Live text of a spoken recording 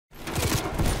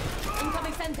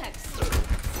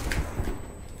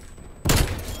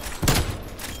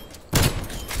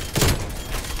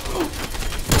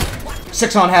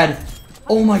6 on head.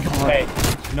 Oh my god.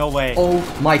 Hey, no way.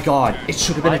 Oh my god. It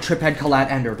should have been a trip head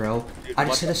collat ender, bro. Dude, I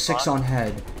just hit a 6 on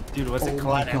head. Dude, was it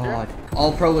collat ender? Oh my god.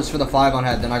 All pro was for the 5 on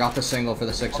head, then I got the single for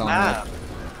the 6 on head.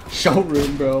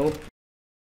 Showroom, bro.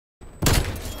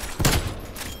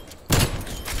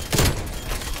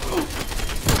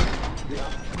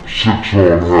 Six on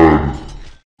head.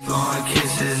 Blowing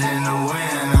kisses in the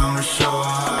wind, I'ma show her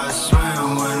how I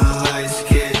swim. When the lights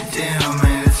get dim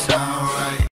and it's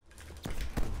alright.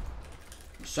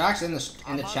 Shaq's in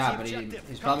the chat, but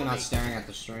he's probably not staring at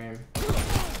the stream.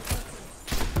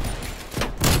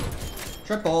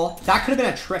 Triple. That could have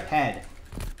been a trip head.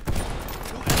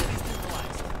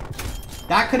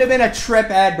 That could have been a trip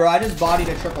head, bro. I just bodied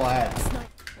a triple head.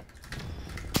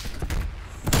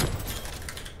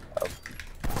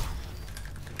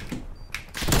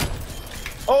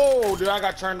 Oh, dude, I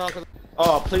got turned on.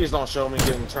 Oh, please don't show me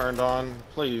getting turned on.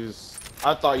 Please.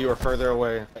 I thought you were further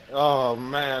away. Oh,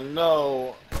 man,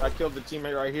 no. I killed the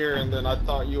teammate right here, and then I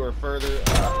thought you were further.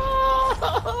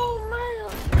 Oh, man.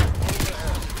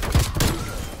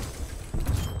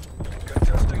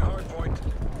 Contesting hard point.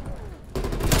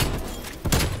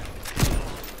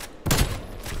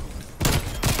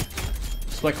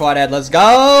 Split quad head, let's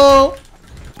go!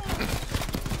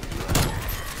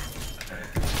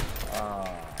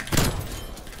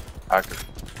 Hacker.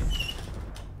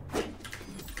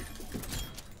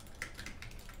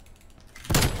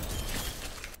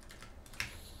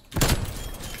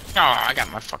 Oh, I got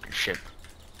my fucking shit.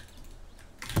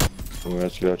 Oh,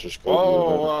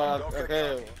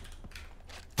 okay.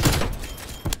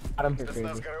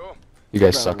 You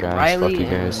guys suck ass. Riley, Fuck you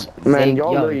guys. Man,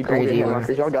 y'all really crazy.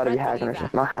 Y'all gotta be hacking or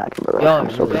something. Not hacking, bro. Y'all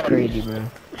so crazy, bro.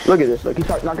 Look at this. Look, he's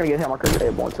not gonna get hit on my crazy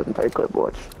A1 so play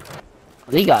clipboards.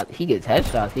 He gets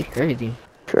headshots. He's crazy.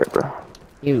 Sure, bro.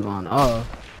 He was going off.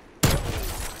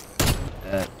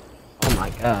 Oh my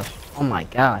gosh. Oh my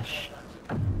gosh.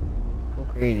 So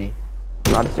crazy.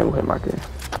 Not a single hit marker.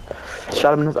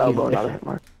 Shot him in his elbow, not a hit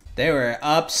marker. They were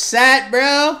upset,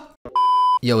 bro.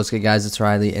 Yo, what's good, guys? It's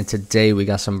Riley, and today we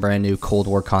got some brand new Cold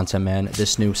War content, man.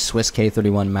 This new Swiss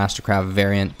K31 MASTERCRAFT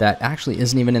variant that actually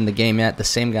isn't even in the game yet. The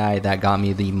same guy that got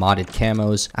me the modded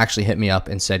camos actually hit me up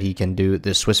and said he can do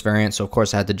the Swiss variant, so of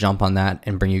course I had to jump on that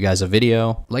and bring you guys a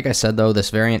video. Like I said, though,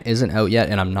 this variant isn't out yet,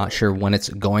 and I'm not sure when it's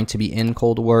going to be in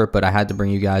Cold War, but I had to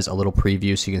bring you guys a little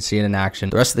preview so you can see it in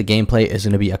action. The rest of the gameplay is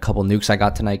going to be a couple nukes I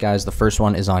got tonight, guys. The first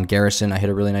one is on Garrison. I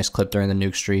hit a really nice clip during the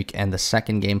nuke streak, and the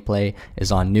second gameplay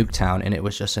is on Nuketown, and it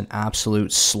was just an absolute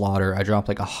slaughter. I dropped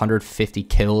like 150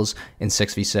 kills in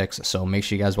 6v6, so make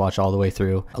sure you guys watch all the way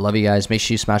through. I love you guys. Make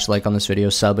sure you smash a like on this video,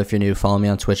 sub if you're new, follow me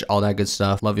on Twitch, all that good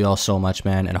stuff. Love you all so much,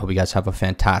 man, and I hope you guys have a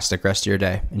fantastic rest of your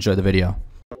day. Enjoy the video.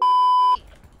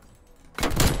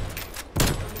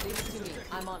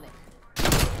 I'm on it.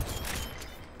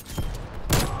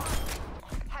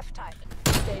 Half time.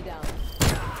 Stay down.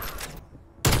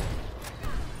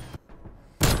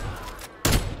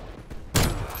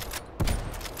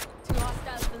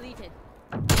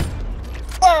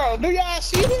 Oh, do y'all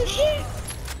see this shit?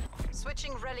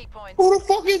 Switching rally point. Who the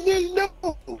fuck is this dude?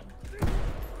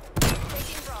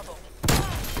 Taking Bravo.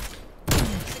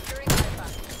 Securing Alpha.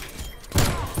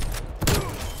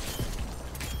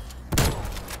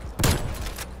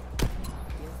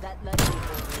 Is that lucky?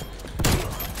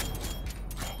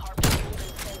 Harpoon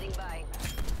movement standing by.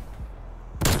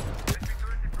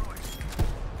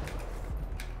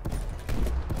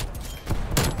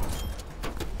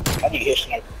 I need to hit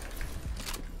sniper.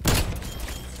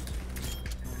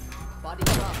 Body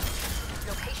drop.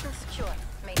 Location secure.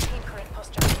 Maintain current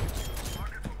posture.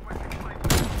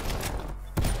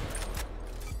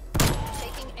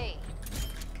 Taking A.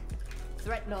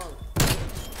 Threat null.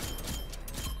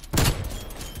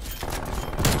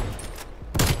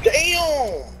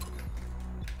 Damn!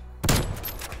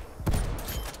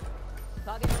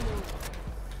 Target removed.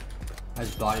 I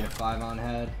just bodied a 5 on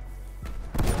head.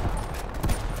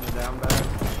 Down bad.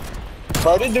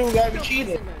 Bro, this dude got me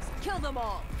cheating. Kill them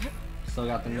all. Still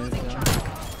got the nuke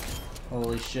though.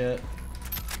 Holy shit.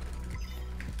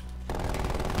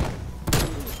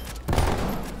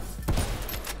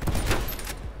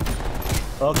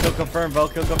 Vote kill confirmed,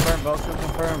 vote kill confirmed, vote kill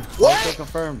confirmed. What? Vote kill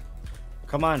confirmed.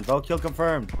 Come on, vote kill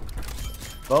confirmed.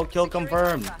 Vote kill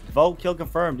confirmed. Vote kill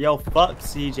confirmed. Yo, fuck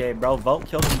CJ, bro. Vote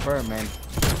kill confirmed, man.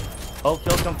 Vote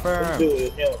kill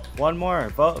confirmed. One more.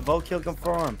 Vote kill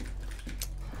confirmed.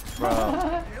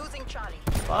 Bro. Losing Charlie.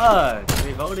 Fuck.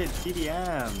 We voted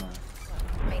TDM.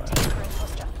 Maintain current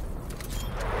posture.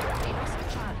 Losing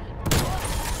Charlie.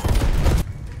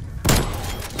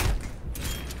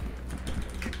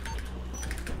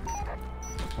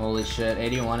 Holy shit.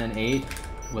 81 and 8.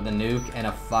 with a nuke and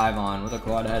a 5 on with a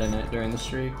quad head in it during the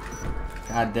streak.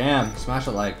 God damn. Smash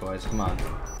a like, boys. Come on.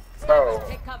 Bro.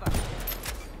 Take cover.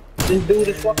 This dude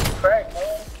is fucking crack,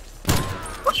 man.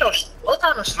 What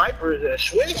kind of sniper is that?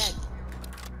 Swiss?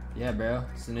 Yeah, bro.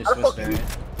 It's the new Swiss variant.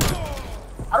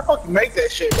 How the fuck you make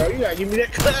that shit, bro? You gotta give me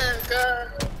that crack, God.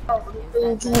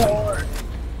 Oh, too hard.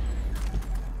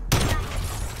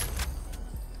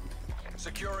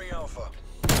 Securing Alpha.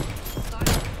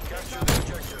 Capture the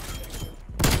objective.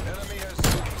 Enemy has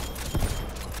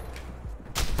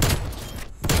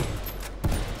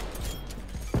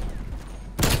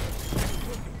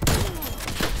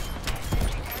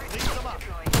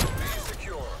be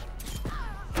secure.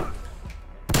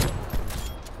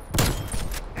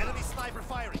 Enemy sniper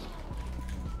firing.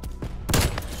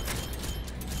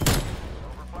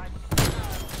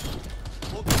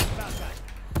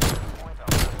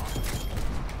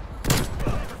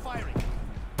 Sniper firing.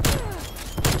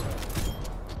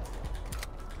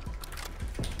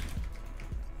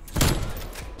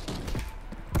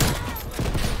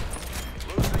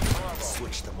 Losing Bravo.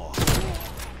 Switch them off.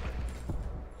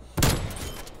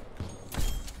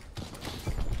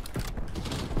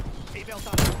 Female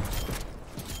tango.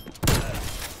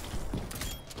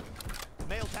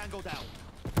 Male tango down.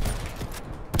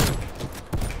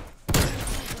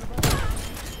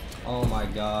 Oh my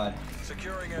god.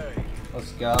 Securing A.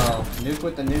 Let's go. Nuke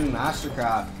with the new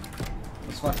Mastercraft.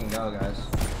 Let's fucking go, guys.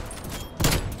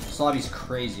 This lobby's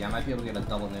crazy. I might be able to get a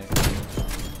double nuke.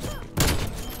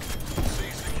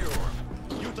 C secure.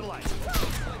 Utilize.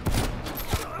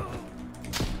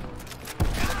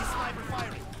 Enemy sniper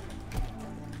firing.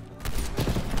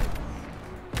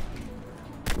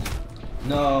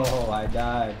 No, I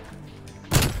died.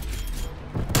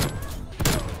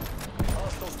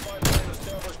 Hostile spy plane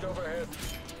established overhead.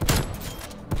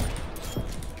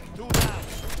 Two down.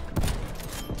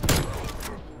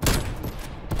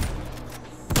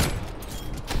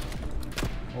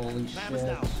 Holy Mam is shit.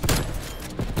 down.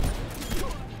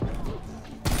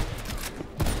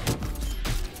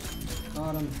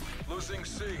 Got him. Losing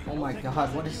C. Oh my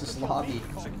god, what is this lobby?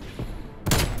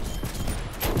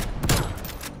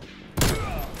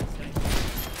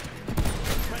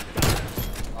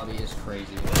 Lobby is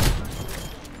crazy.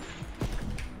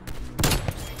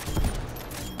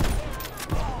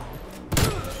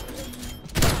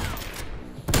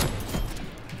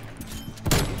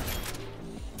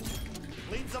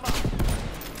 Cleans them up.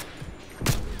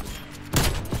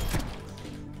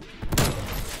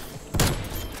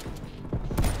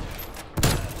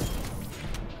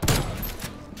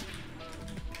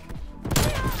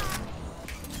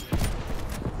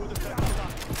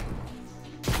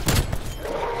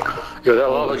 Yo, that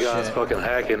lava Holy guy's shit. fucking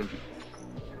hacking.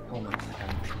 Oh my god.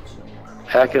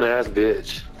 Hacking ass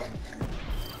bitch.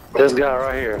 This guy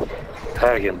right here.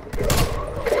 Hacking.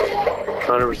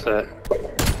 100%.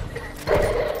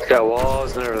 Got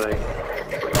walls and everything.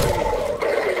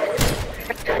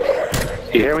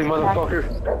 You hear me, motherfucker?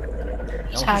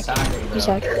 He's hacking. He's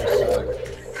hacking.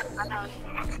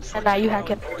 And now you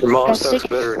hacking. Your mom That's sucks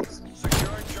sick. better.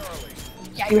 Securing Charlie.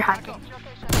 Yeah, you're hacking.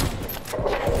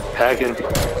 Hacking.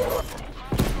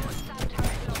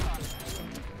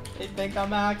 They think I'm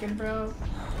hacking, bro.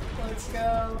 Let's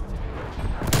go.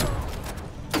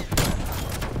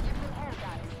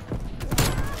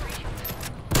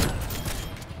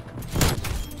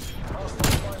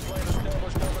 Hostile spy plane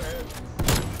established overhead.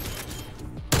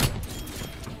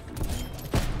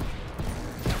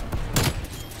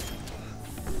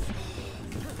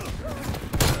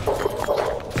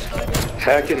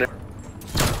 Hacking.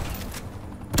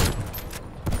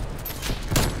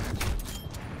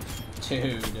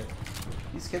 Dude.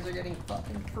 These kids are getting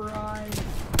fucking fried.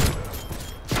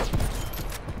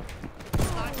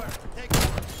 Sniper, take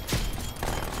cover.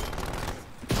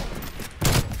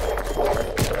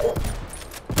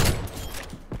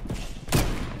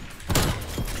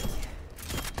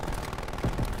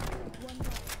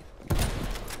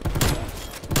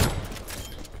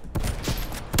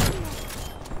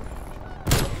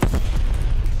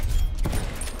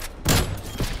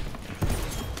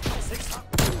 Six up.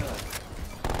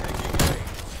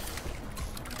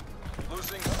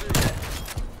 Losing C.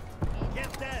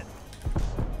 Get dead.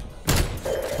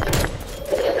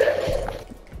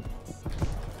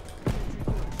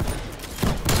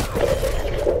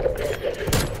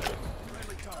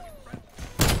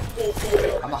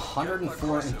 I'm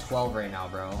 104 and 12 right now,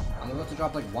 bro. I'm about to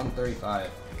drop like 135.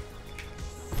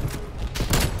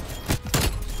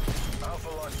 Alpha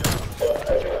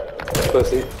lockdown.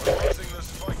 Pussy. Losing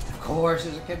this fight. Of course,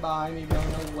 there's a kid behind me, bro.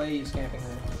 No way he's camping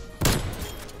her.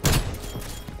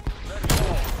 Next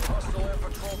call. Hostile air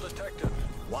patrol detected.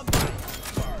 One down.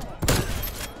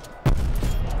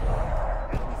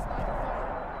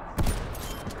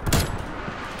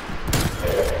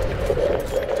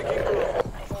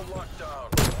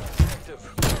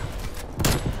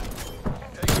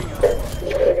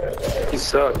 He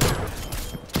sucked.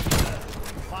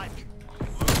 Fight.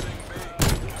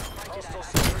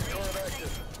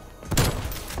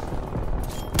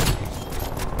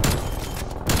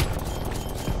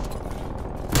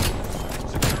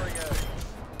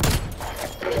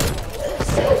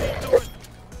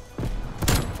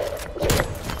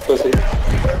 Pussy.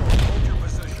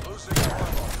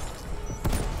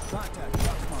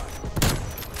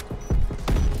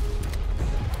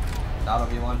 That'll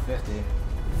be 150.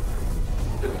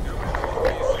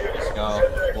 Let's go.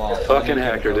 Well, Fucking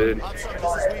hacker, dude. Outside,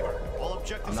 this is Weaver. All I'm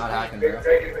objectives not are hacking, bro.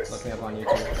 Look me up on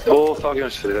YouTube. Bull fucking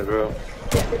shit, bro.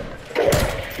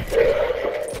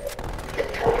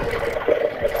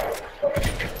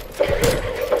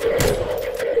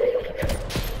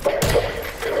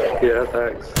 Yeah,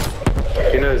 thanks.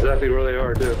 You know exactly where they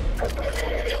are, too.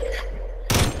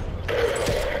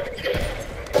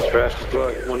 Trash as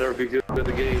fuck. Will never be good at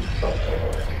the game.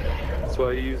 That's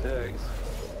why you use hacks.